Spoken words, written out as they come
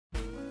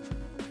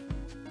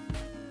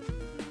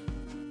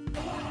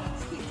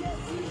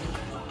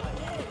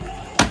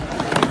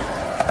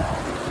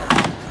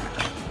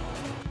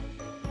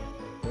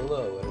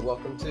and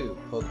welcome to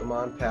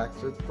Pokemon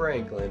Packs with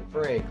Franklin.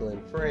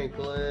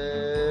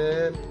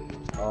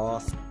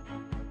 Awesome.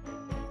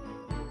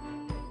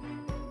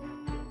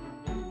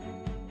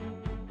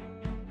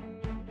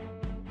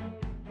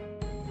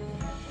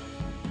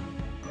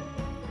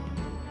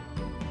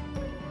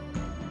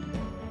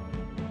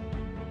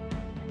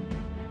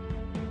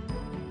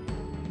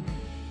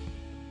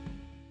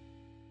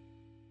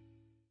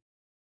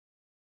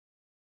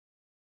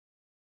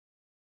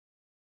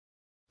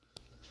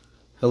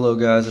 Hello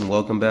guys, and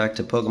welcome back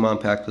to Pokemon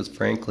Packs with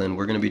Franklin.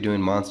 We're going to be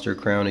doing Monster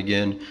Crown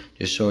again,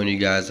 just showing you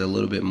guys a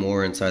little bit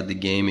more inside the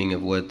gaming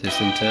of what this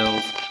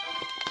entails.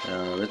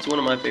 It's one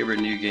of my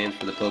favorite new games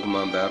for the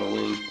Pokemon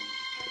battling,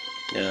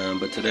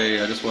 but today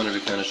I just wanted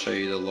to kind of show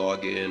you the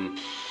login,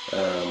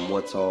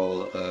 what's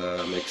all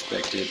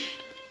expected.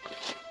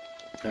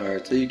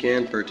 Alright, so you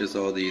can purchase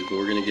all these, but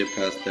we're going to get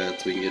past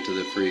that so we can get to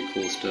the free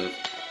cool stuff.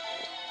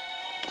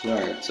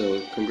 Alright,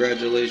 so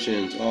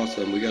congratulations,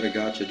 awesome, we got a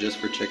gotcha just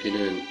for checking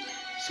in.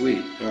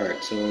 Sweet.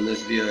 Alright, so on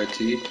this VIT,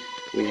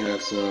 we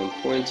have some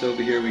points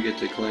over here we get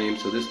to claim.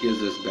 So this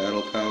gives us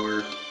battle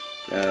power.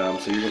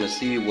 So you're going to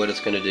see what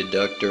it's going to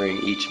deduct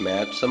during each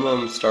match. Some of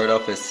them start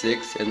off as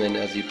 6, and then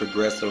as you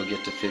progress, it'll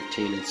get to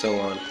 15 and so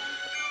on.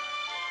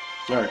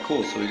 Alright,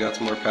 cool. So we got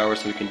some more power,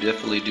 so we can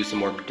definitely do some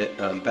more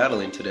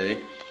battling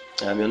today.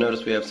 You'll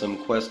notice we have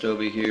some quest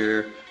over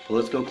here. But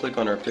let's go click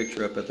on our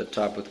picture up at the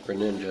top with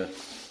Greninja.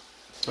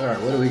 Alright,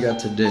 what do we got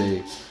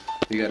today?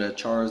 We got a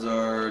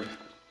Charizard.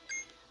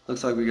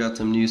 Looks like we got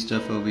some new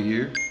stuff over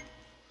here.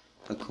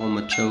 A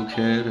Coma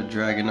Chokehead, a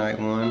Dragonite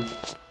one.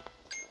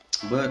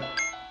 But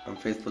I'm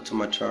faithful to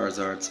my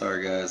Charizard,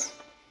 sorry guys.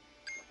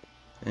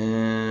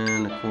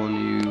 And a cool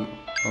new,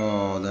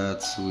 oh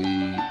that's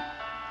sweet.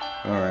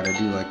 Alright, I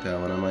do like that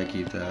one, I might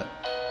keep that.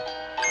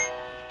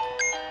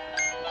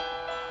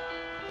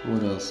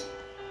 What else?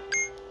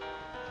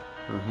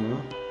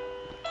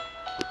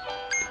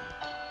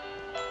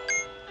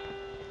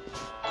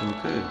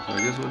 Okay, so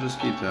I guess we'll just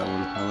keep that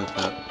one, I like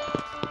that.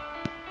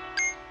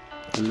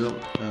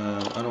 Nope,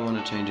 I don't want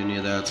to change any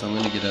of that, so I'm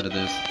going to get out of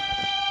this.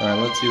 Alright,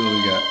 let's see what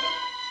we got.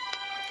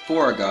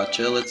 For our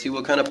gotcha, let's see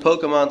what kind of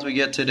Pokemons we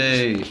get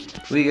today.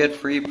 We get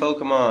free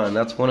Pokemon.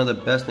 That's one of the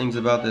best things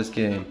about this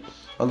game.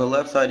 On the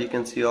left side, you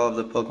can see all of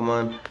the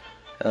Pokemon.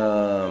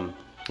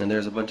 And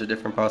there's a bunch of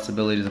different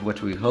possibilities of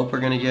which we hope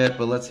we're going to get,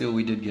 but let's see what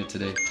we did get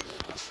today.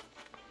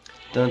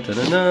 Dun dun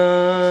dun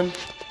dun!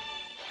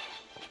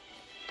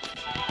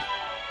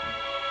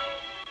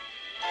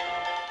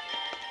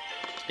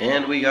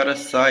 And we got a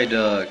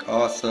Psyduck,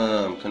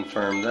 awesome,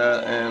 confirm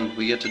that, and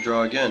we get to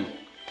draw again.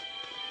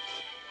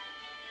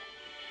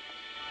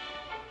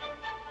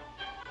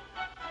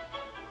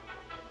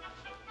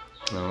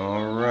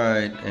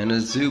 Alright, and a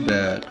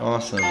Zubat,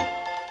 awesome.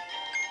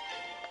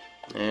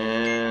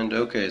 And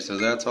okay, so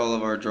that's all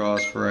of our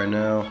draws for right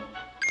now.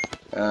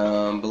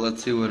 But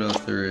let's see what else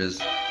there is.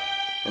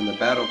 In the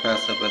Battle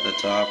Pass up at the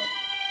top,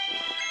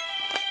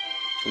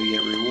 we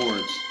get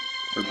rewards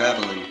for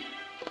battling.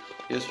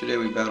 Yesterday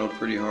we battled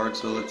pretty hard,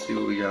 so let's see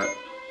what we got.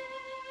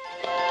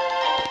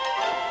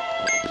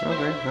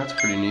 Okay, that's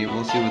pretty neat.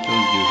 We'll see what those do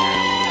here in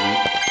a little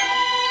bit.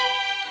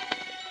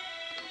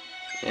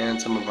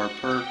 And some of our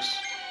perks.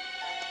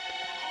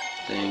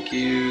 Thank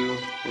you,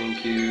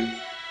 thank you,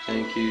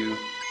 thank you.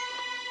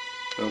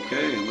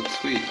 Okay, looks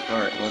sweet.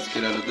 Alright, let's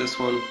get out of this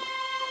one.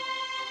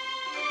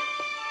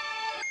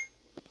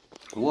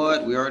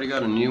 What? We already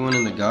got a new one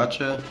in the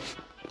gacha?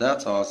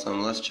 That's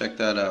awesome. Let's check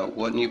that out.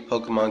 What new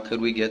Pokemon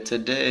could we get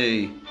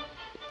today?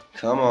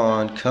 Come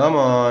on, come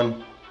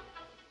on.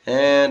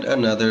 And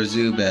another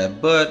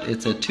Zubat. But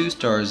it's a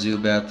 2-star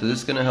Zubat, so this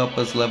is going to help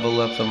us level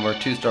up some of our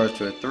 2 stars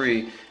to a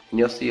 3. And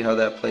you'll see how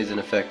that plays in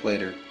effect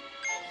later.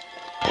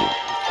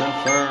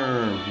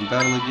 Confirm.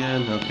 Battle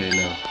again? Okay,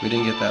 no. We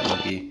didn't get that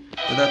lucky.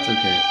 But that's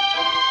okay.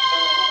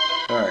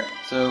 Alright,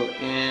 so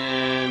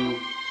in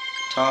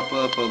top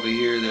up over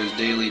here, there's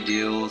daily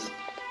deals.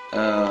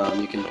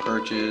 You can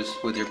purchase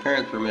with your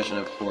parents' permission,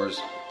 of course.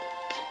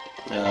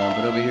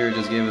 But over here, it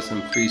just gave us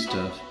some free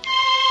stuff.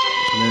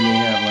 And then they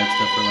have like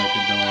stuff for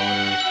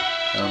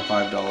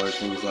like $1, $5,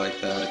 things like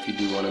that. If you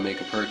do want to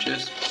make a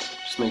purchase,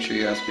 just make sure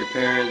you ask your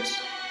parents.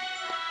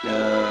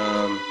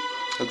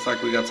 Looks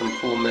like we got some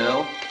cool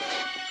mail.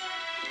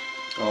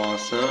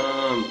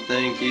 Awesome,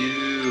 thank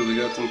you. We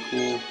got some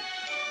cool.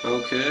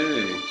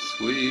 Okay,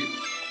 sweet.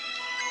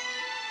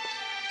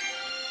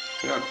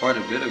 We got quite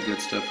a bit of good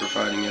stuff for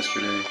fighting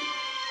yesterday.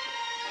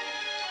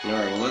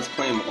 Alright, well let's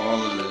claim all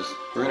of this.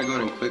 We're going to go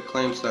ahead and quick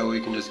claim so that we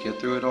can just get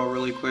through it all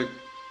really quick.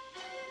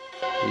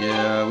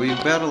 Yeah, we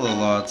battle a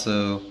lot,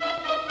 so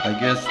I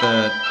guess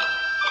that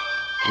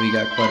we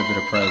got quite a bit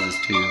of prizes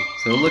too.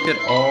 So look at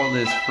all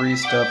this free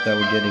stuff that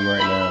we're getting right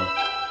now.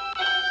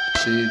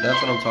 See,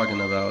 that's what I'm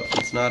talking about.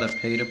 It's not a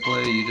pay to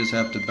play, you just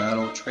have to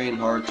battle, train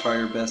hard, try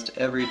your best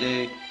every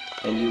day,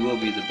 and you will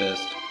be the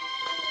best.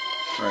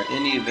 Alright,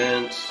 any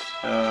events,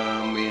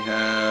 we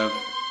have,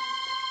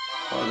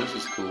 oh this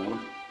is cool,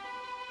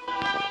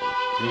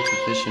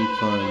 insufficient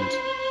funds.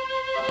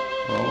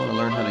 Well, I want to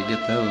learn how to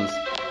get those.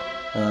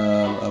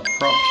 A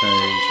prop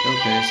change.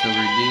 Okay, so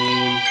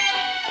redeem.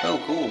 Oh,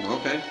 cool.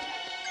 Okay.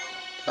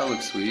 That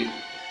looks sweet.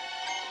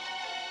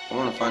 I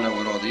want to find out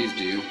what all these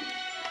do.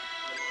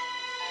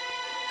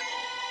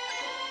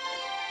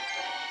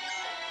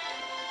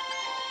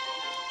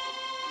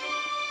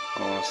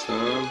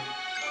 Awesome.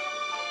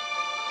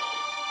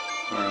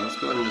 Alright, let's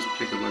go ahead and just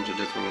pick a bunch of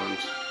different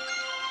ones.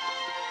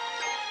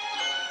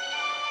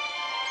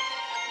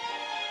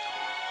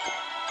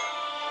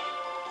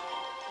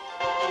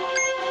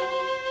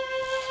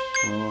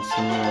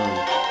 Awesome.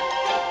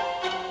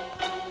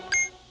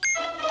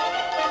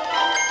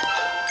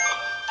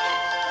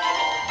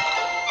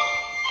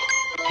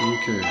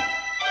 Okay.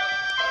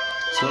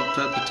 So up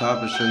at the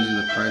top it shows you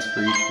the price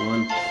for each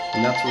one,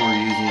 and that's what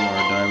we're using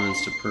our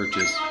diamonds to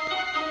purchase.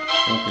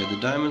 Okay, the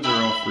diamonds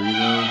are all free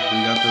though.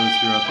 We got those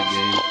throughout the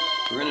game.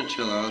 We're going to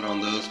chill out on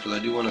those because I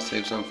do want to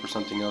save some for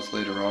something else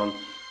later on.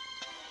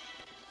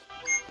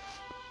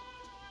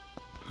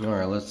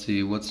 Alright, let's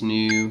see what's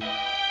new.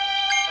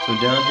 So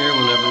down here,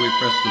 whenever we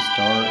press the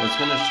star, it's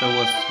going to show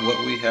us what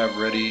we have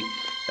ready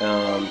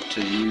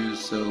to use.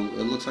 So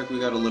it looks like we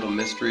got a little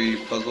mystery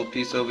puzzle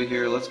piece over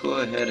here. Let's go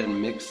ahead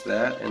and mix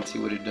that and see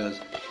what it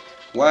does.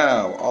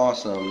 Wow,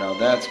 awesome. Now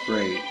that's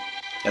great.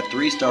 A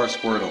 3-star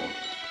Squirtle.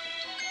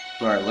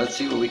 Alright, let's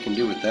see what we can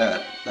do with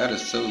that. That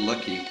is so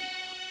lucky.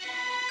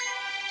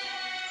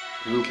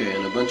 Okay,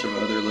 and a bunch of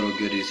other little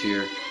goodies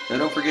here. Now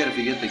don't forget, if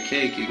you get the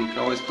cake, you can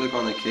always click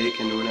on the cake,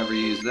 and whenever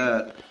you use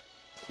that,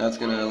 that's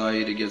going to allow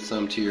you to get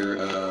some to your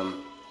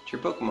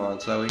Pokemon,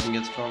 so that way you can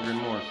get stronger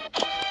and more.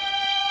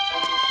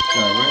 Alright,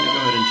 we're going to go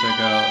ahead and check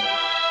out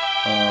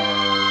our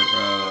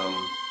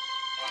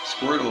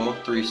Squirtle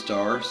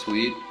 3-star.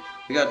 Sweet.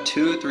 We got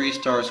 2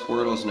 3-star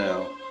Squirtles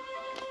now.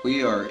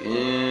 We are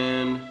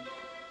in...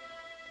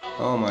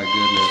 Oh my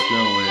goodness,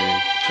 no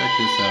way. Check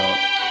this out.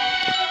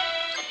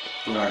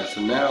 Alright,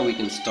 so now we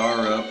can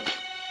star up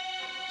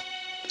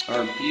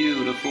our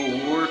beautiful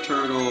War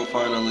Turtle,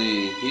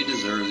 finally. He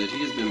deserves it.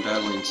 He has been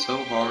battling so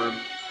hard.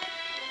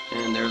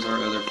 And there's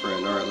our other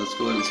friend. Alright, let's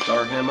go ahead and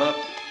star him up.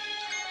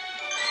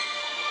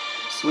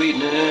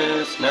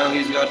 Sweetness! Now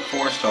he's got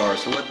 4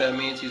 stars. So what that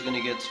means, he's going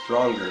to get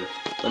stronger.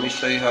 Let me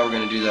show you how we're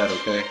going to do that,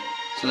 okay?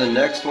 So the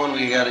next one,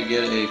 we got to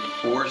get a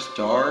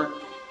 4-star.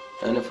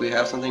 And if we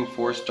have something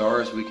 4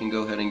 stars, we can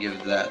go ahead and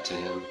give that to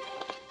him.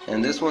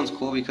 And this one's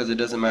cool because it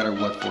doesn't matter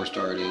what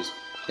 4-star it is.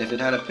 If it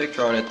had a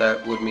picture on it,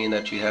 that would mean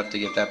that you have to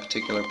get that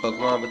particular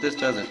Pokemon, but this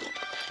doesn't.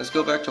 Let's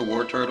go back to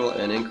War Turtle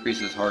and increase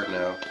his heart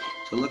now.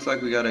 So it looks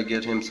like we gotta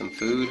get him some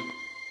food.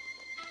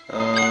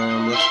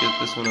 Let's get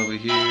this one over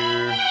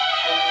here.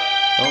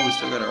 Oh, we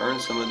still gotta earn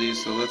some of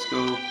these, so let's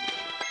go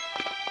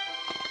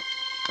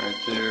right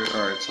there.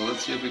 Alright, so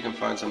let's see if we can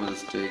find some of the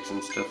steaks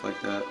and stuff like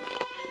that.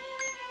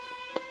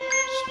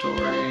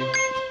 Story.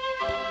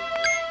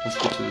 Let's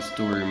get to the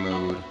story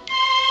mode.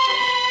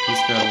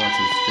 This guy wants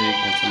some steak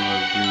and some of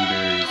those green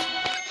berries.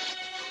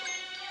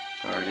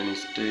 Alright, any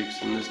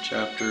steaks in this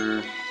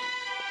chapter?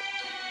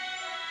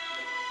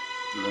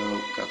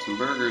 No, got some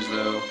burgers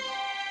though.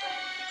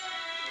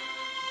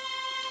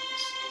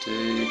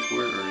 Steak,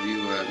 where are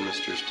you at,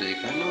 Mr. Steak?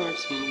 I know I've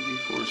seen you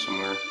before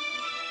somewhere.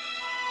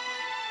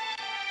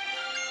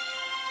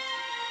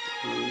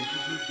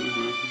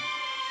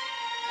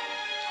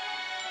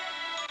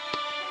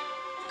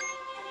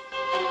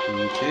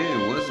 Okay,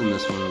 it was in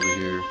this one over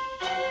here.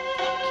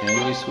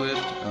 Can we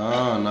switch?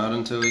 Ah, not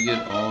until we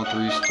get all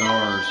 3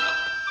 stars.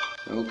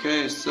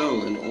 Okay,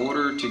 so in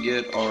order to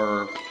get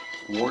our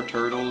War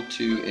Turtle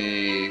to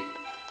a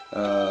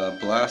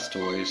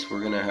Blastoise, we're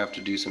going to have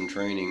to do some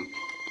training.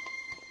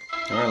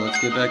 Alright, let's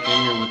get back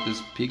in here with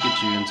this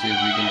Pikachu and see if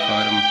we can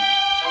fight him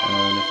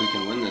and if we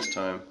can win this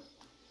time.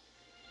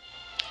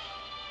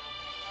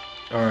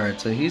 Alright,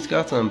 so he's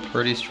got some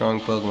pretty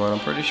strong Pokemon. I'm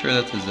pretty sure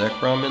that's a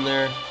Zekrom in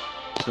there.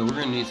 So we're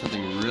going to need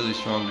something really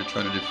strong to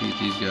try to defeat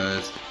these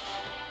guys.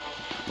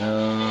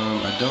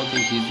 I don't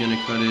think he's going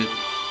to cut it.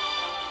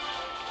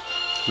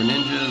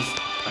 Greninja's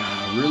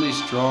really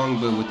strong,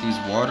 but with these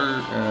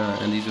water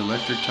and these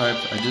electric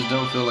types, I just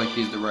don't feel like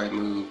he's the right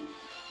move.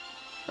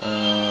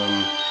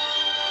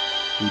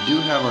 We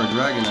do have our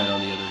Dragonite on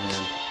the other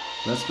hand.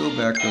 Let's go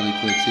back really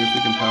quick, see if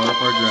we can power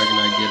up our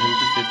Dragonite, get him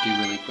to 50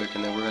 really quick,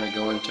 and then we're going to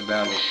go into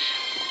battle.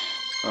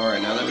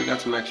 Alright, now that we got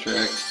some extra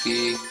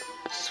XP,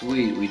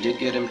 sweet, we did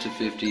get him to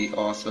 50,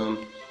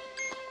 awesome.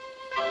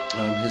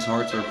 His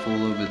hearts are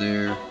full over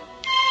there.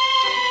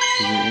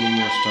 Is there any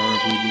more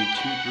stars? We need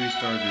 2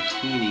 3-stars or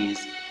teenies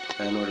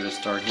in order to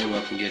start him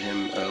up and get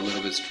him a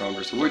little bit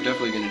stronger. So we're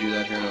definitely going to do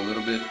that here in a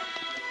little bit.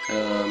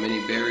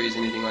 Any berries,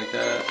 anything like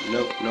that?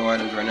 Nope, no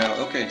items right now.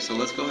 Okay, so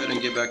let's go ahead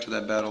and get back to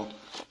that battle.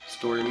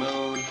 Story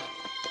mode,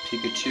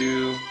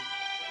 Pikachu.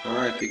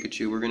 Alright,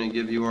 Pikachu, we're going to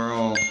give you our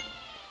all.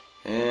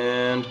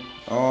 And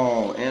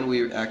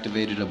we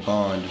activated a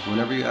bond.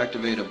 Whenever you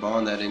activate a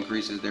bond, that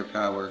increases their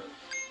power.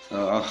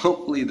 So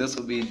hopefully this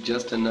will be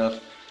just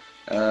enough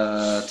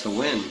to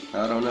win.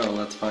 I don't know,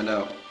 let's find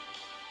out.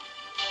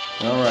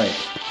 Alright,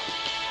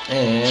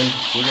 and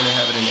we're going to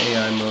have it in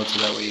AI mode so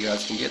that way you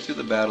guys can get through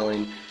the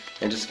battling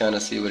and just kind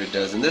of see what it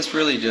does. And this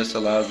really just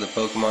allows the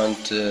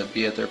Pokemon to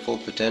be at their full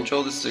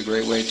potential. This is a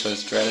great way to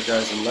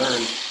strategize and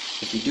learn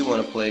if you do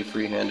want to play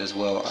freehand as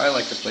well. I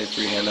like to play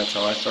freehand, that's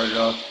how I started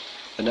off,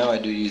 but now I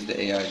do use the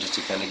AI just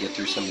to kind of get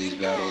through some of these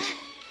battles.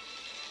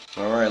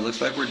 Alright,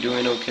 looks like we're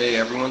doing okay.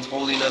 Everyone's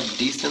holding up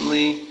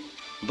decently,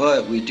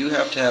 but we do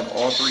have to have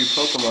all 3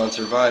 Pokemon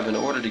survive in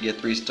order to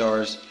get 3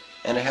 stars,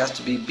 and it has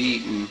to be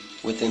beaten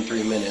within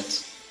 3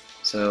 minutes.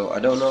 So I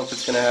don't know if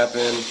it's going to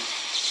happen.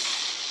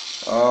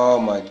 Oh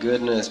my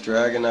goodness,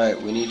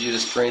 Dragonite, we need you to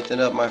strengthen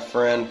up, my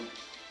friend.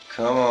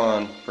 Come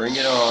on, bring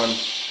it on.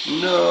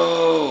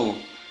 No!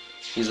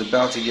 He's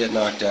about to get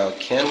knocked out.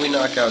 Can we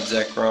knock out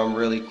Zekrom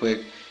really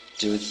quick?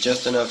 With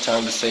just enough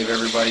time to save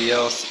everybody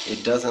else?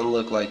 It doesn't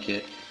look like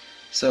it.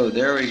 So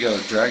there we go,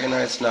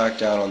 Dragonite's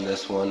knocked out on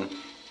this one.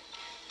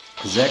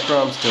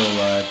 Zekrom's still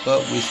alive,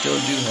 but we still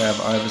do have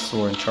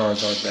Ivysaur and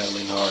Charizard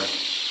battling hard.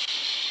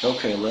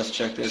 Okay, let's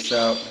check this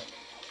out.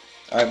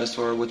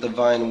 Ivysaur with the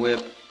Vine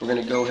Whip. We're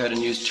going to go ahead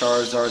and use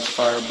Charizard's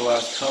Fire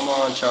Blast. Come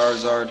on,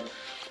 Charizard.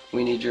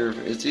 We need your...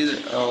 It's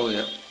either... Oh,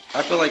 yeah.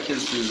 I feel like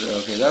his is...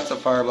 Okay, that's a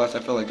Fire Blast. I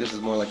feel like this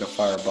is more like a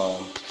Fire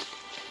Bomb.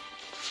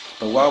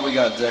 But while we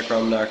got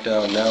Zekrom knocked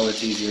out, now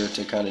it's easier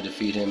to kind of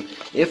defeat him.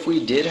 If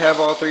we did have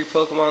all 3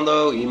 Pokemon,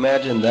 though,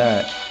 imagine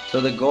that. So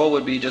the goal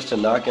would be just to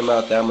knock him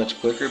out that much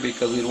quicker,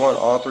 because we'd want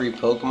all 3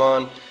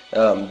 Pokemon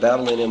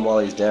battling him while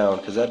he's down,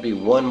 because that'd be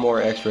one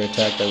more extra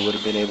attack that we would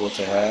have been able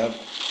to have.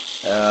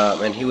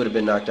 And he would have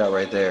been knocked out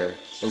right there.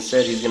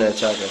 Instead, he's going to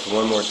attack us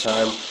one more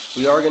time.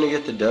 We are going to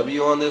get the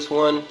W on this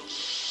one,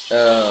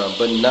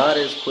 but not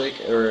as quick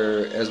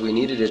or as we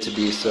needed it to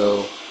be.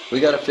 So we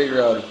got to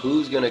figure out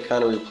who's going to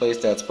kind of replace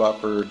that spot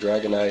for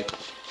Dragonite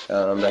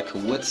that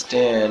could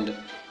withstand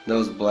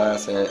those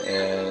blasts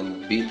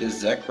and beat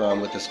this Zekrom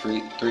with a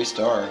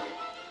 3-star.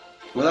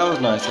 Well, that was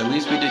nice. At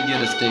least we did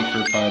get a stake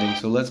for fighting.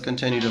 So let's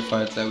continue to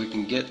fight so that we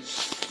can get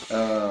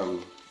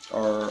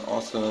our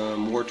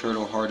awesome War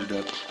Turtle hearted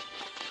up.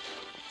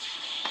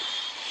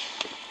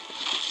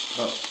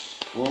 Oh,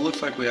 well, it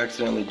looks like we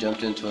accidentally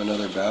jumped into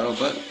another battle,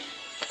 but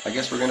I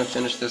guess we're going to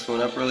finish this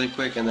one up really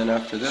quick, and then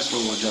after this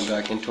one we'll jump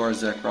back into our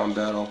Zekrom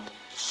battle.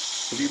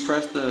 If you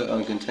press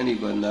the continue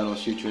button, that'll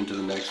shoot you into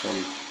the next one.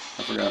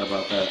 I forgot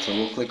about that, so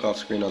we'll click off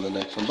screen on the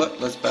next one, but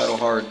let's battle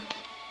hard.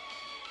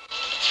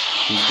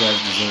 These guys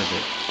deserve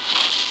it.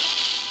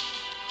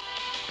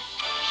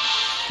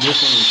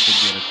 This one we should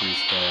get a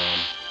 3-star on.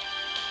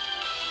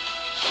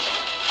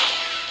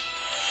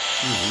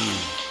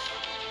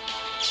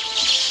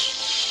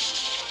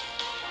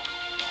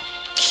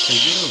 He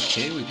did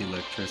okay with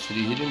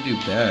electricity. He didn't do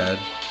bad.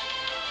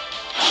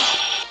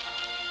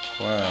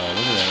 Wow,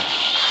 look at that.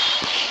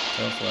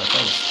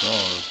 That was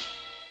strong.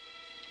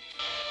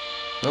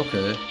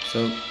 Okay,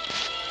 so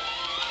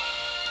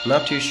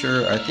not too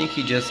sure. I think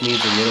he just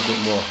needs a little bit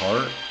more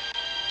heart.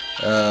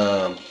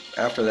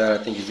 After that, I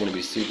think he's going to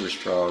be super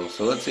strong.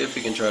 So let's see if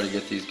we can try to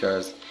get these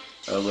guys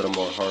a little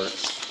more heart.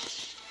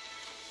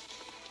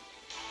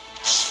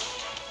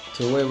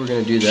 So the way we're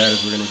going to do that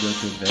is we're going to go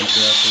to adventure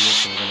after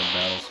this, and we're going to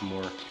battle some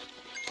more.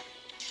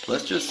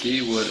 Let's just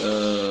see what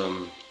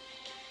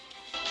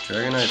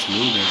Dragonite's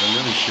move is. I'm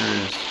really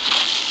curious.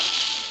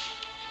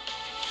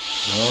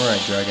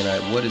 Alright,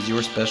 Dragonite, what is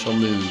your special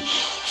move?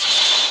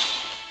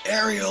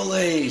 Aerial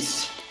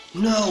Ace!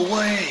 No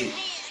way!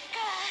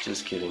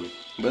 Just kidding.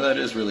 But that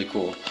is really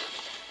cool.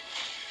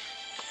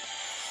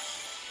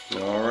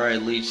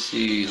 Alright, Leech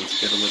Seed.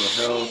 Let's get a little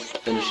health,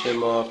 finish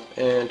him off,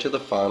 and to the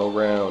final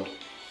round.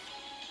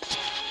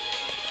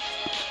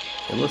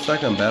 It looks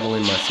like I'm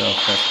battling myself.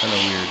 That's kind of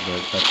weird,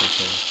 but that's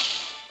okay.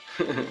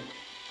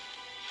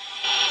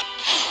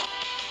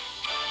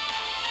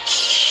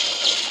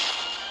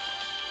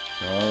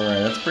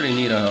 Alright, that's pretty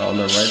neat. On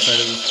the right side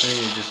of the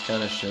screen, it just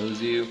kind of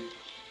shows you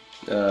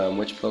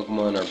which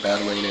Pokemon are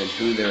battling and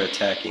who they're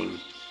attacking,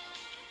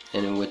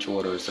 and in which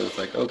order. So it's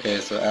like, okay,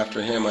 so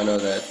after him, I know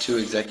that 2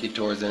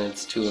 Executors and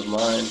it's 2 of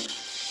mine,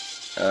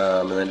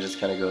 and then it just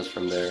kind of goes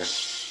from there.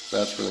 So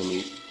that's really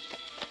neat.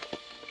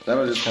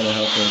 That'll just kind of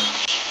help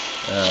us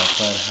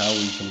plan how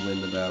we can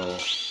win the battle.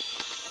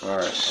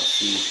 Alright, let's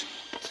see.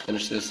 Let's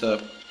finish this up.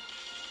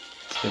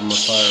 Let's give him a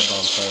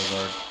Firebomb,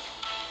 Charizard.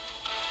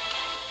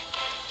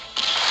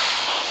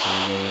 There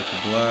we go with the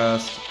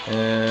blast,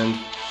 and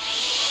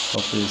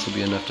hopefully this will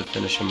be enough to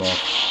finish him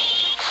off.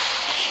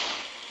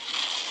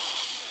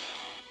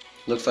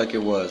 Looks like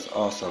it was.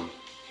 Awesome.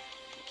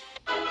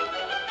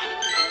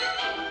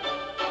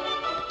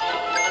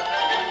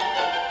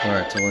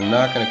 Alright, so we're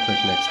not going to click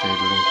next stage.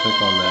 We're going to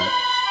click on that.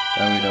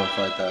 Now we don't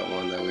fight that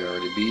one that we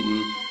already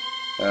beaten.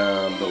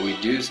 But we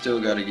do still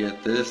got to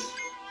get this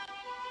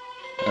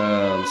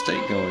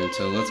state going.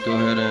 So let's go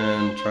ahead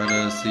and try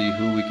to see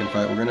who we can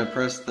fight. We're going to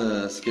press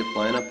the skip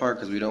lineup part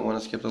because we don't want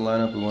to skip the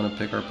lineup. We want to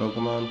pick our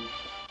Pokemon.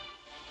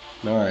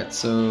 Alright,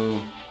 so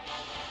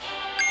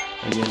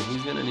again,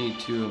 he's going to need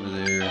 2 over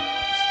there.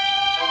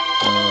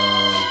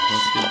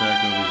 Let's get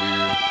back over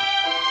here.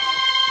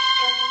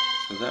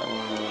 So that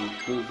one,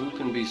 who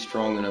can be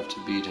strong enough to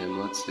beat him?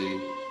 Let's see.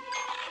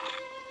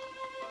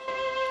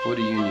 What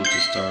do you need to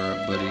star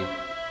up, buddy?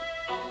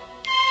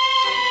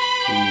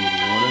 You need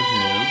one of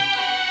him.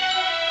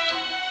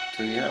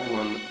 So you have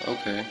one,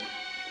 okay.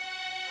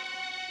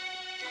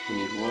 We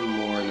need one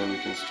more and then we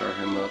can start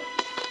him up.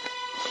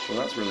 Well,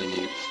 that's really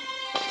neat.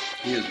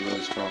 He is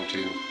really strong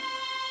too.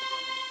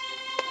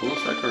 It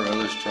looks like our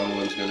other strong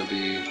one's going to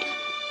be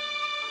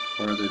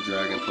our other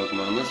dragon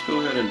Pokemon. Let's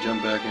go ahead and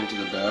jump back into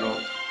the battle.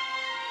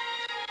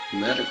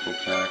 Medical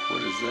pack,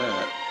 what is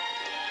that?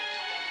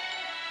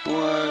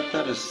 What?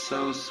 That is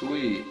so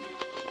sweet.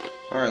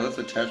 Alright, let's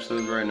attach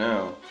those right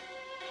now.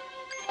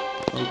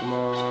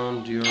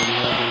 Pokemon, do you already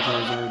have them,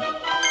 Charizard?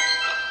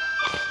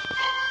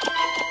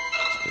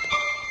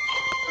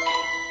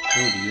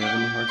 Oh, do you have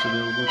any hearts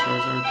available,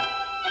 Charizard?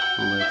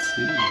 Let's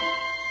see.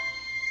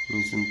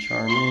 Need some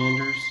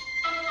Charmanders.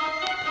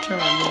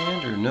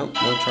 Charmander. Nope,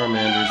 no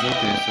Charmanders.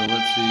 Okay, so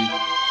let's see.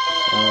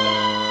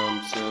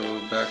 So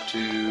back to...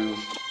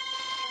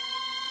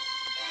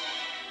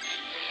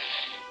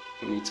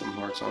 We need some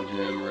hearts on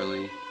him,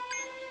 really.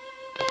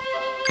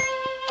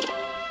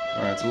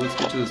 Alright, so let's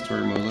get to the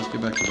story mode. Let's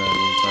get back to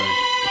battling time.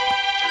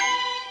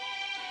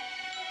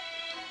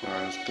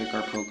 Alright, let's pick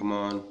our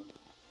Pokemon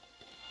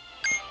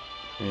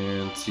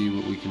and see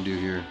what we can do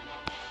here.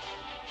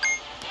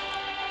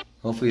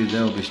 Hopefully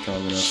they'll be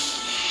strong enough.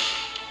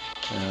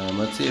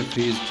 Let's see if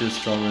he's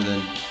just stronger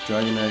than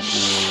Dragonite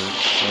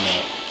or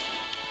not.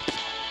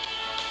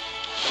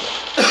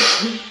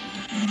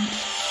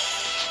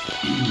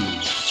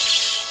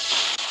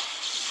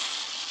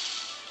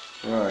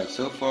 Alright,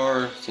 so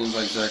far seems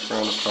like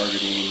Zekrom is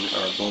targeting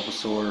our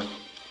Bulbasaur.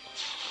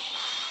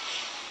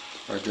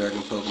 Our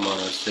dragon Pokemon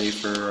are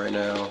safer right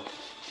now.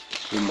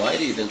 We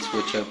might even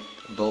switch up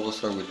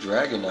Bulbasaur with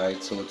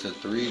Dragonite, so it's a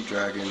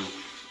 3-dragon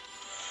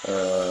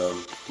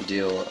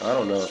deal. I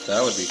don't know if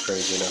that would be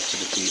crazy enough to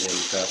defeat him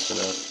fast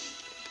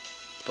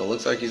enough. But it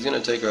looks like he's going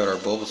to take out our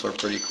Bulbasaur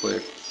pretty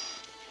quick.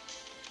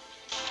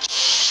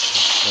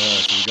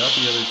 Alright, so we got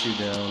the other two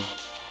down.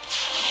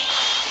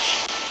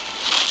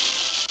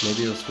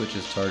 Maybe he'll switch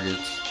his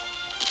targets.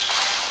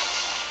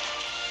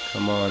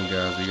 Come on,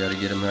 guys, we got to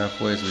get him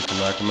halfway so we can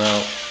knock him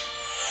out.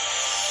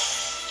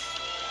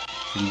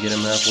 If we can get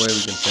him halfway,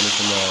 we can finish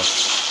him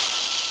off.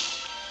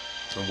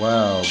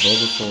 Wow,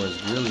 Bulbasaur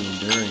is really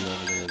enduring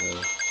over there,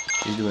 though.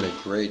 He's doing a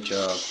great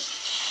job.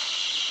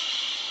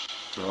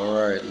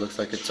 Alright, looks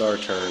like it's our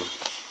turn.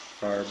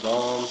 Fire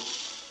Bomb.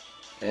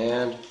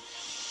 And...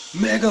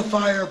 Mega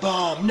Fire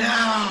Bomb,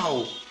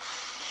 now!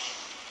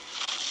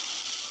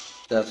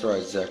 That's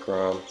right,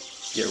 Zekrom.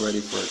 Get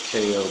ready for a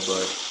KO,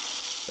 bud.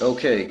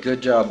 Okay,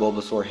 good job,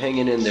 Bulbasaur.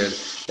 Hanging in there.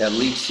 That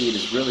Leech Seed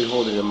is really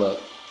holding him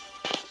up.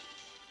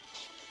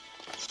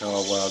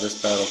 Oh, wow,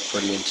 this battle's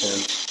pretty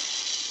intense.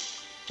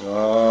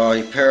 Oh,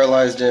 he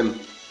paralyzed him.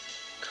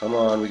 Come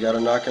on, we gotta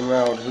knock him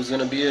out. Who's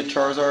gonna be it?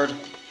 Charizard?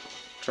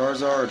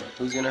 Charizard,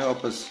 who's gonna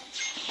help us?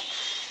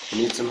 We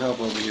need some help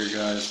over here,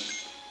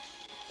 guys.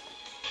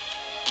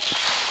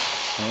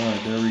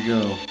 Alright, there we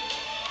go.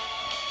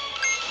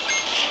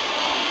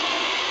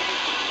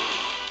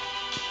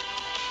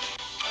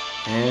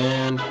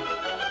 And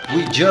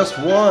we just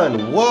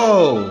won!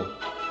 Whoa!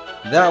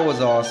 That was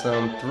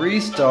awesome. 3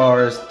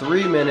 stars,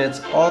 3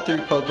 minutes, all 3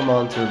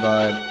 Pokemon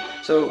survived.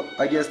 So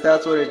I guess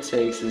that's what it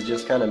takes, is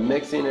just kind of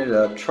mixing it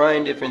up,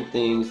 trying different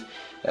things,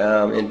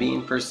 and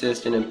being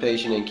persistent and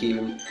patient and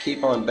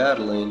keep on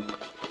battling.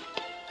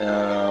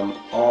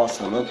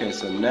 Awesome. Okay,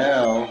 so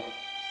now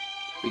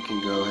we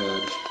can go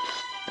ahead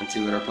and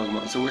see what our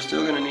Pokemon... So we're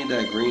still going to need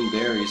that green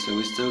berry, so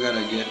we still got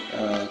to get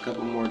a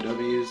couple more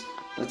W's.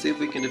 Let's see if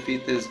we can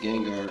defeat this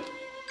Gengar.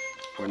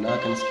 We're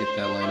not going to skip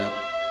that lineup.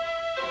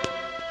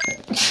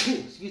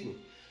 Excuse me.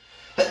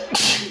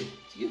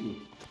 Excuse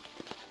me.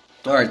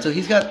 Alright, so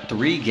he's got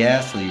 3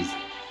 Ghastlies.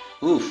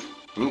 Oof.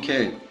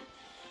 Okay.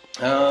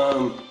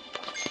 I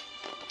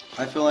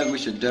feel like we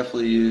should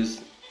definitely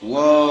use...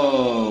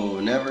 Whoa!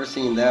 Never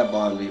seen that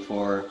bond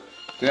before.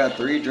 We got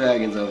 3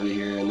 dragons over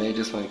here and they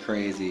just went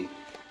crazy.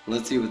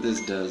 Let's see what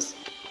this does.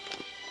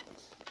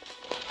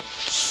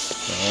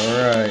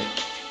 Alright.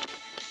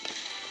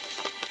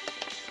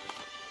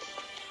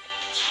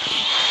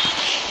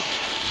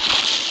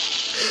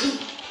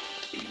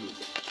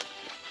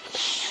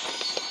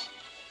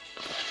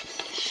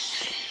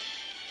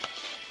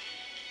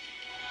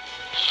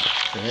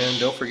 And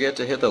don't forget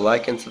to hit the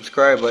like and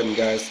subscribe button,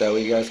 guys, so that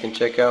way you guys can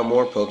check out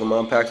more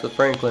Pokemon Packs with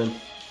Franklin.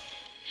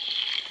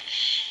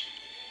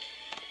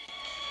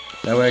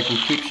 That way I can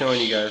keep showing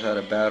you guys how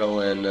to battle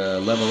and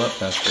level up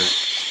faster.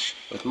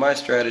 With my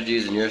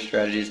strategies and your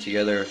strategies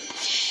together,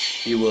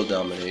 you will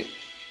dominate.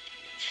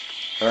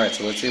 Alright,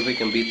 so let's see if we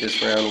can beat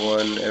this round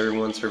 1.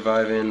 Everyone's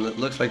surviving. It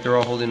looks like they're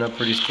all holding up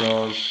pretty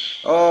strong.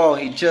 Oh,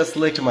 he just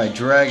licked my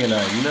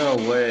Dragonite. No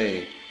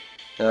way.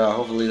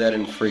 Hopefully that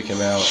didn't freak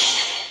him out.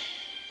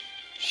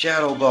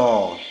 Shadow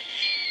Ball.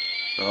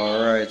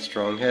 Alright,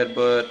 strong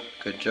headbutt.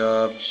 Good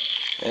job.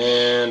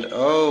 And,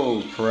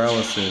 oh,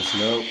 paralysis.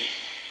 Nope.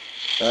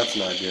 That's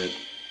not good.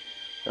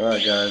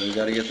 Alright, guys, we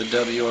got to get the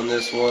W on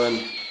this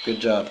one. Good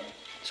job.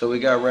 So we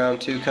got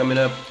round 2 coming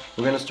up.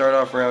 We're going to start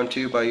off round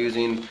 2 by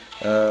using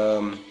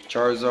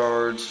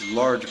Charizard's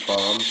large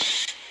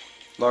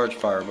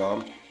fire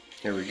bomb.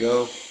 Here we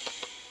go.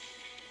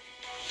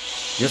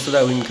 Just so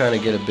that we can kind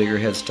of get a bigger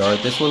head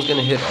start. This one's going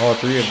to hit all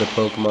 3 of the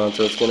Pokemon,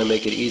 so it's going to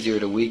make it easier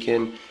to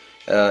weaken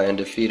and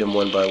defeat them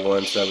one by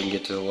one, so that we can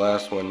get to the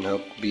last one and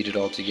help beat it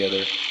all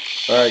together.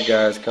 Alright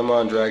guys, come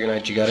on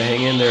Dragonite, you gotta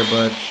hang in there,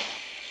 bud.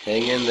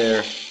 Hang in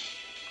there.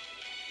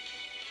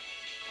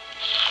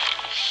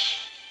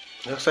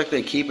 Looks like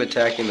they keep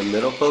attacking the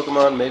middle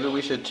Pokemon. Maybe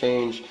we should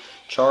change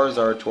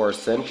Charizard to our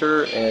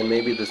center, and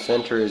maybe the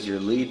center is your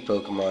lead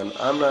Pokemon.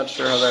 I'm not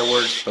sure how that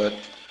works, but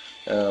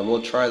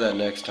we'll try that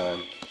next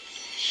time.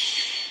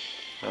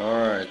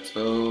 Alright,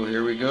 so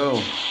here we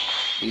go.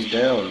 He's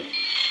down.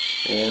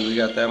 And we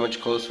got that much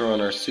closer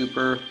on our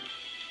super.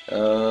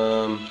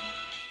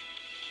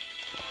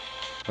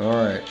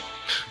 Alright.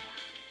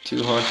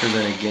 2 Hunters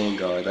and a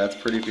Gengar. That's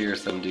pretty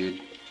fearsome,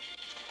 dude.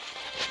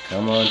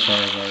 Come on,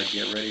 Charizard.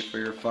 Get ready for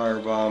your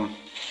firebomb.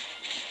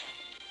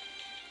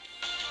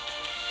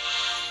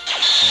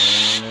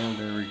 And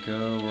there we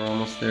go. We're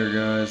almost there,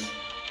 guys.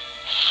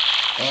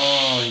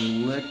 Oh,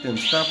 he licked him.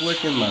 Stop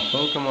licking my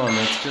Pokemon.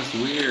 That's just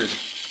weird.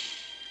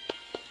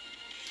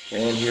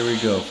 And here we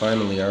go.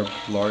 Finally, our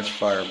large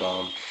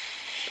firebomb.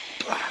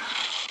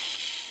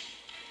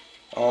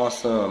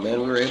 Awesome. And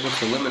we were able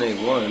to eliminate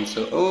 1.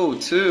 So, oh,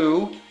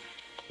 2.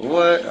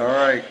 What?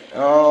 Alright.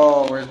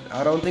 Oh,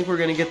 I don't think we're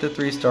going to get the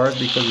 3 stars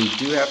because we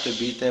do have to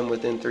beat them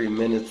within 3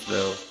 minutes,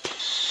 though.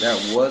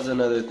 That was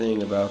another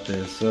thing about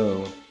this.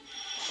 So,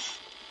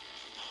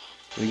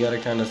 we got to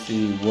kind of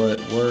see what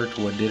worked,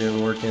 what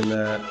didn't work in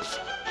that.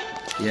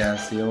 Yeah,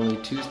 see, only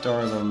 2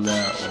 stars on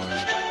that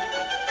one.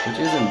 Which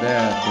isn't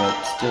bad,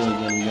 but still,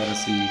 again, we gotta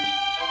see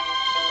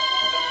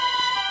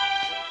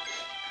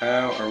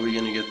how are we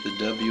gonna get the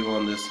W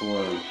on this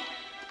one.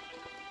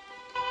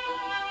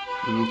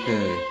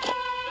 Okay.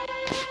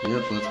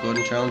 Yep, let's go ahead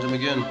and challenge him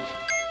again.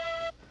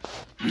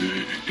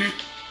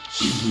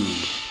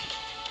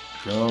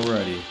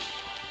 Alrighty.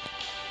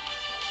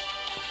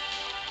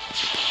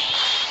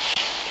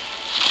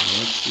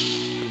 Let's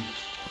see.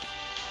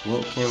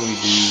 What can we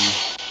do?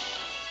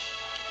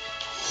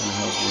 Gonna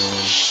help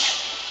win.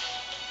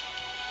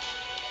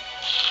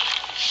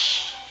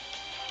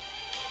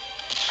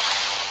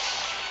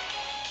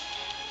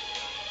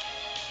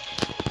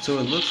 So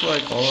it looks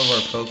like all of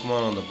our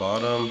Pokemon on the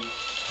bottom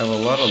have a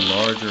lot of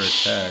larger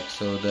attacks,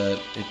 so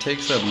that it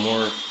takes up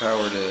more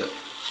power to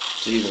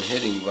even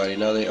hit anybody.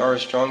 Now they are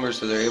stronger,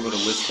 so they're able to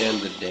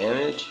withstand the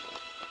damage.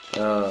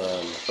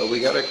 But we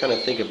gotta kind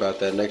of think about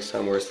that next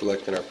time we're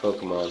selecting our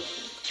Pokemon.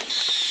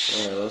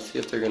 Alright, let's see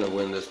if they're gonna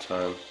win this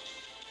time.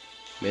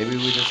 Maybe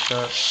it was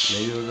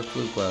a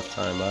fluke last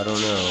time, I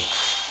don't know.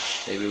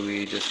 Maybe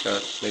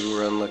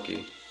we're unlucky.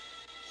 And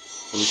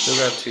we still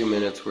got 2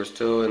 minutes, we're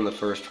still in the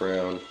first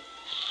round.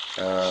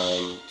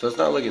 So it's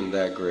not looking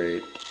that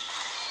great.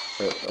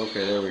 But,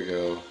 okay, there we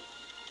go.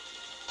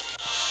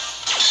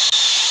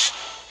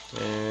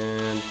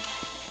 And,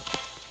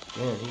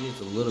 man, he needs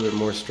a little bit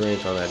more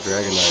strength on that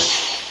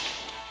Dragonite.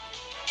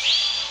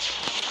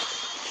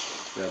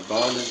 That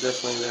bond is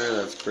definitely there,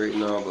 that's great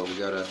and all, but we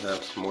gotta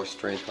have some more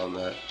strength on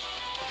that.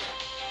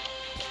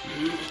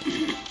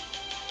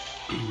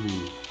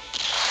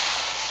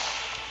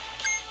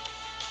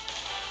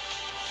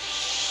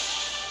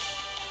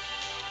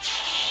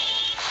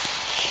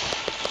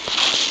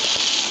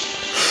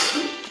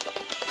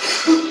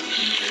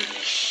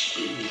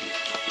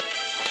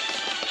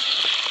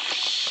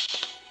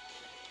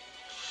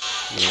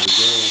 There we go.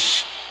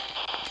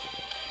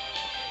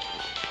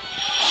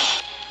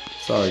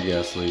 Sorry,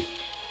 Ghastly.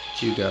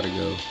 But you gotta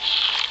go.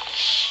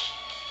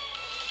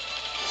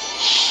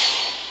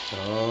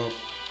 Oh.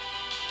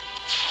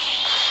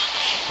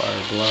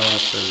 Fire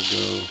blast. There we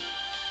go.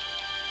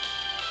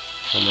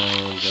 Come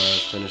on,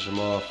 guys. Finish him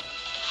off.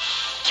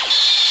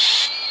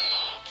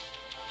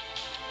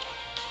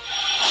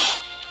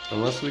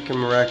 Unless we can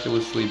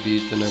miraculously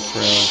beat the next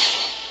round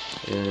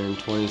in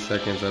 20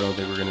 seconds, I don't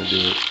think we're gonna do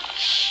it.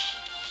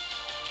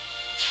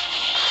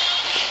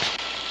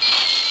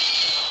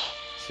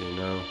 See,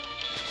 no.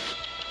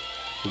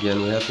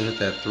 Again, we have to hit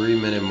that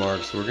 3-minute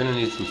mark, so we're going to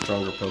need some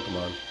stronger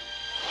Pokemon.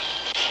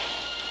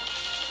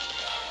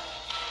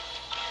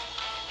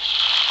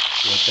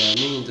 What that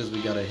means is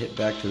we got to hit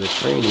back to the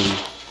training.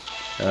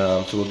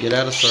 So we'll get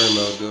out of starter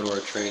mode, go to our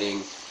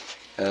training,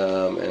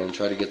 and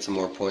try to get some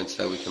more points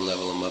so that we can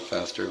level them up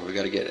faster. We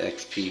got to get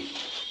XP.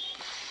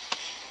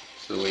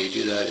 So the way you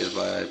do that is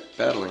by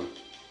battling.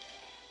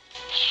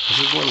 This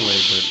is one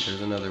way, but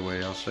there's another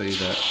way. I'll show you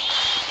that.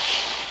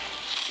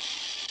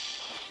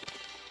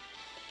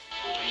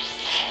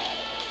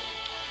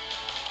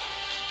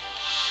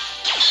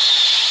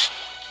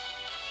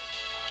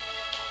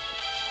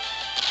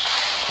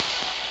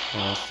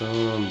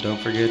 Awesome. Don't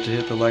forget to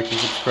hit the like and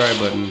subscribe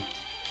button.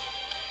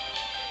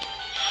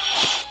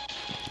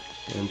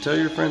 And tell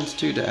your friends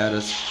too to add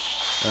us,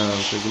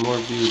 because the more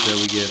views that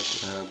we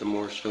get, the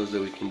more shows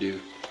that we can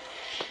do.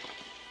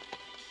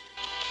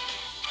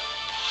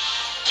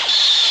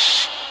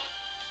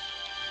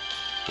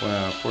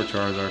 Wow, poor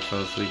Charizard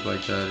fell asleep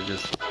like that. It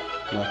just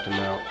knocked him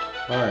out.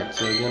 Alright,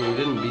 so again, we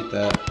didn't beat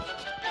that.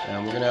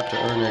 We're going to have to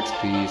earn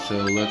XP, so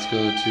let's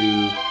go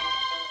to...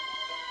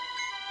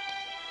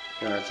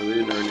 Alright, so we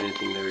didn't earn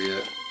anything there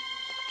yet.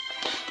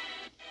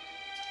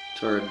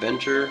 To our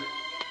adventure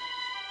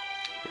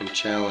and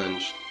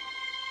challenge.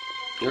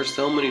 There's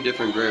so many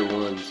different great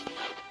ones.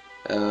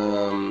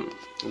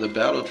 The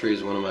battle tree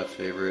is one of my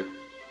favorite.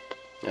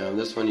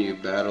 This one you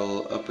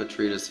battle up a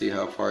tree to see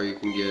how far you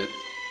can get.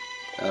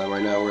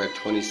 Right now we're at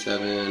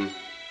 27.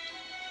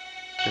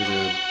 There's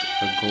a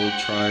gold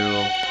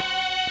trial.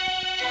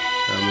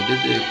 We did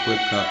the equip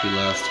copy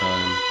last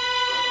time.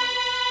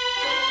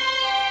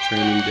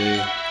 Training day.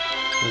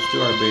 Let's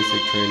do our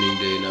basic training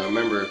day. Now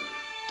remember,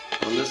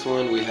 on this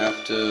one we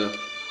have to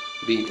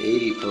beat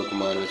 80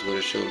 Pokemon is what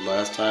it showed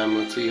last time.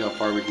 Let's see how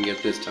far we can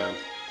get this time.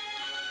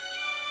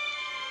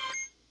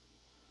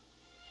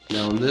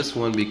 Now on this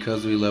one,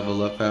 because we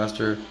level up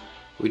faster,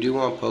 we do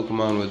want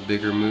Pokemon with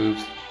bigger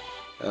moves.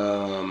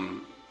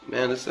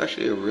 Man, this is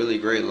actually a really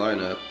great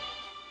lineup.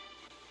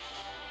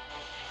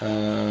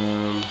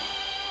 Let's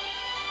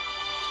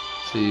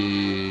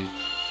see,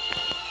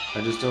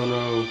 I just don't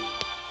know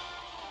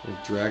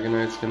if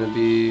Dragonite's gonna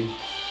be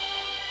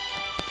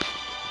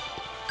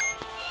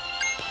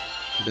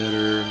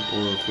better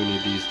or if we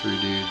need these three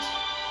dudes.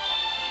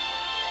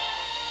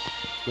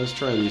 Let's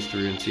try these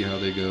three and see how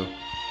they go.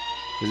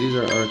 Because these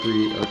are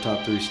our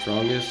top three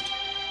strongest.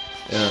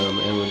 And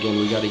again,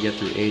 we got to get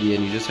through 80,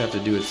 and you just have to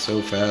do it so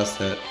fast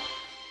that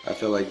I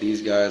feel like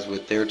these guys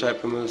with their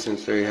type of moves,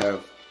 since they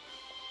have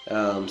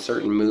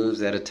certain moves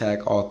that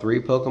attack all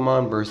three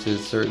Pokemon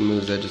versus certain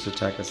moves that just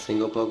attack a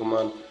single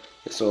Pokemon,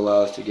 this will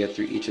allow us to get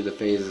through each of the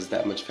phases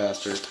that much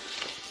faster.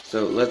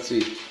 So let's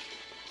see.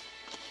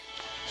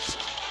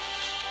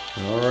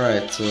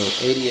 Alright, so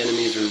 80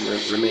 enemies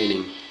are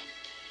remaining.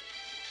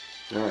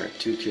 Alright,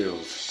 2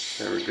 kills.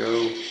 There we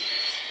go.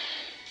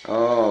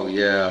 Oh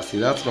yeah, see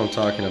that's what I'm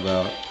talking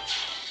about.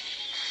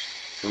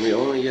 And we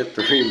only get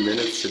 3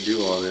 minutes to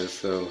do all this,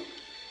 so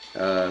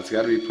it's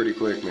got to be pretty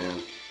quick,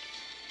 man.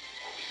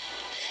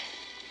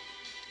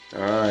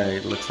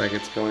 Alright, looks like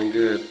it's going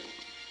good.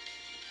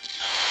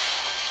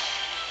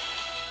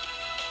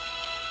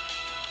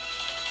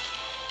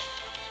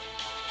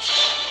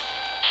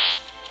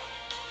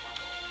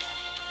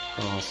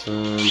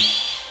 Awesome.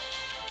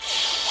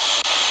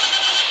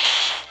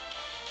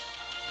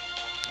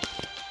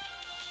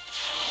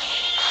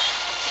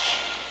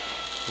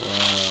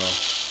 Wow.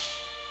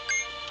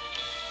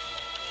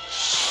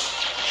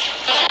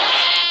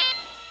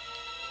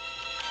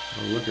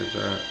 Oh, look at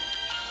that.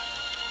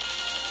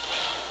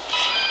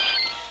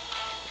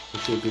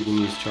 Let's see if we can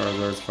use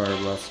Charizard's Fire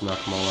Blast to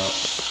knock them all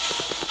out.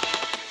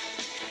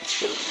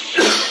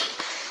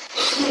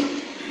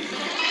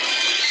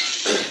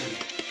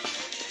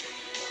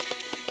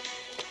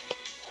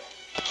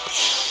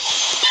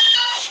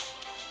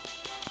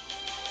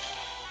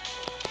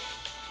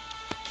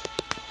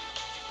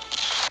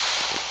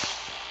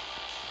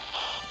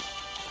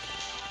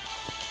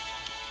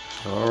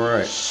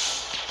 Alright,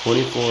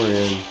 24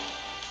 in,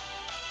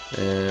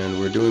 and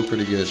we're doing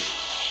pretty good.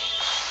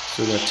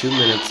 Still got 2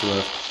 minutes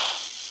left.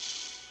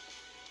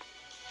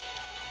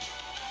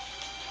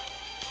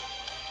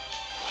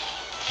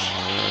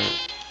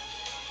 Alright,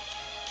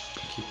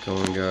 keep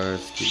going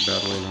guys, keep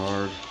battling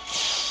hard.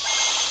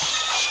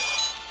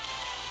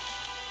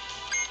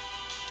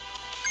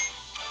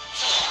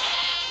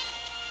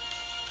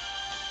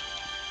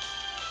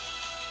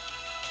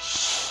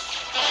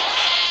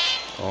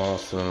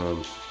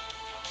 Awesome.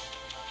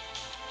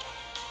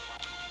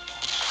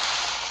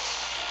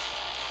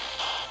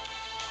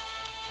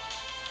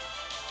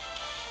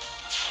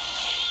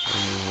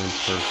 And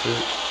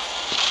perfect.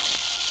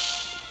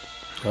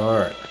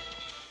 Alright.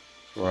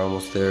 We're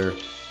almost there.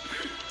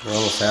 We're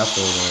almost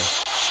halfway there.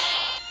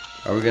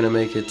 Are we going to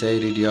make it to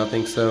 80? Do y'all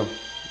think so?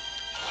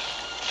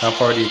 How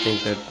far do you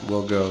think that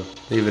we'll go?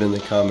 Leave it in the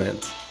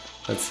comments.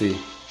 Let's see.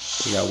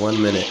 We got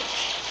 1 minute.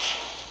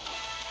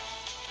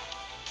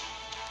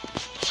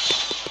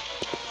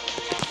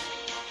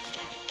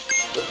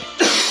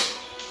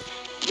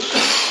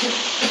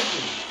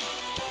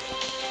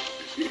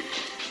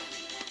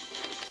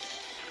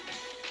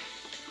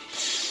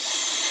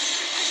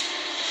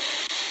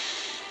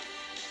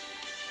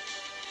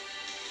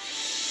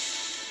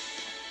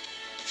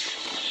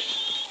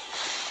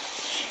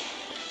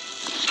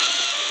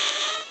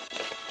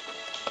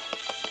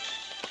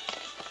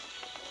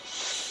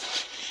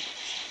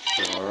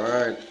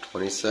 Alright,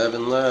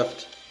 27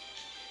 left.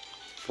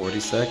 40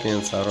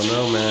 seconds. I don't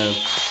know, man.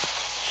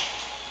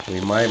 We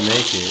might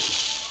make it.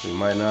 We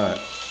might not.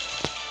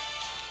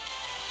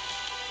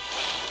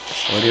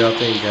 What do y'all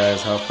think,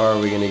 guys? How far are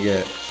we going to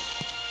get?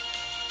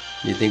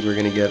 Do you think we're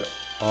going to get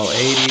all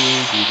 80? Do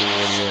you think we're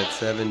going to get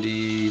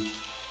 70?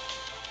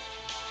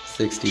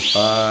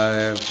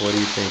 65? What are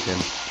you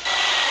thinking?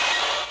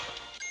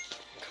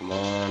 Come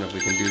on, if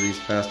we can do these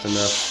fast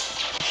enough.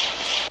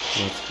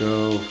 Let's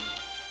go.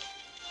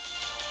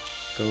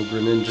 Go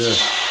Greninja.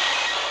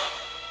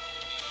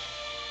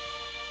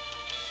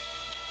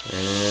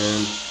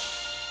 And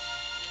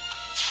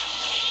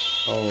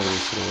oh, we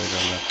should have waited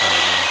on that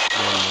paragraph.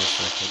 One more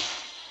second.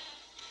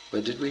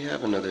 But did we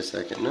have another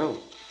second? No.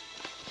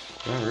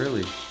 Not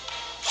really.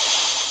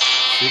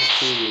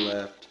 16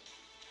 left.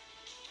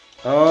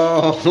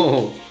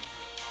 Oh!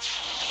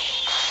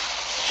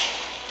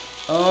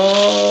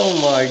 Oh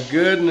my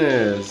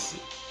goodness!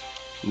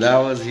 That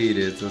was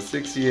heated. So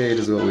 68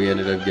 is what we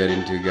ended up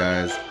getting to,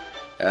 guys.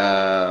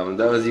 That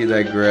was you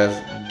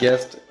that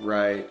guessed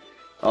right.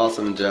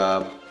 Awesome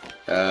job.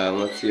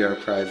 Let's see our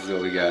prizes,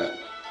 what we got.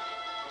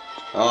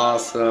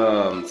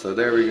 Awesome. So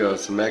there we go,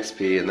 some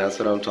XP, and that's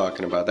what I'm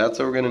talking about. That's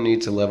what we're going to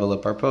need to level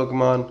up our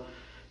Pokemon.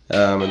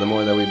 And the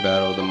more that we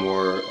battle, the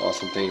more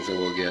awesome things that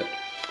we'll get.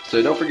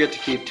 So don't forget to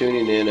keep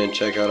tuning in and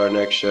check out our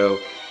next show.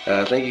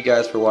 Thank you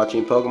guys for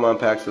watching Pokemon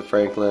Packs with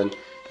Franklin.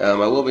 I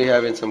will be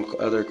having some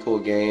other cool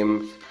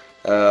games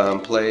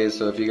plays,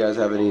 so if you guys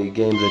have any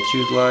games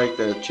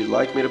that you'd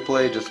like me to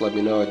play, just let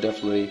me know. I'd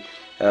definitely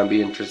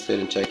be interested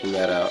in checking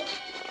that out.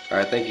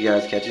 Alright, thank you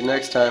guys. Catch you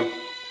next time.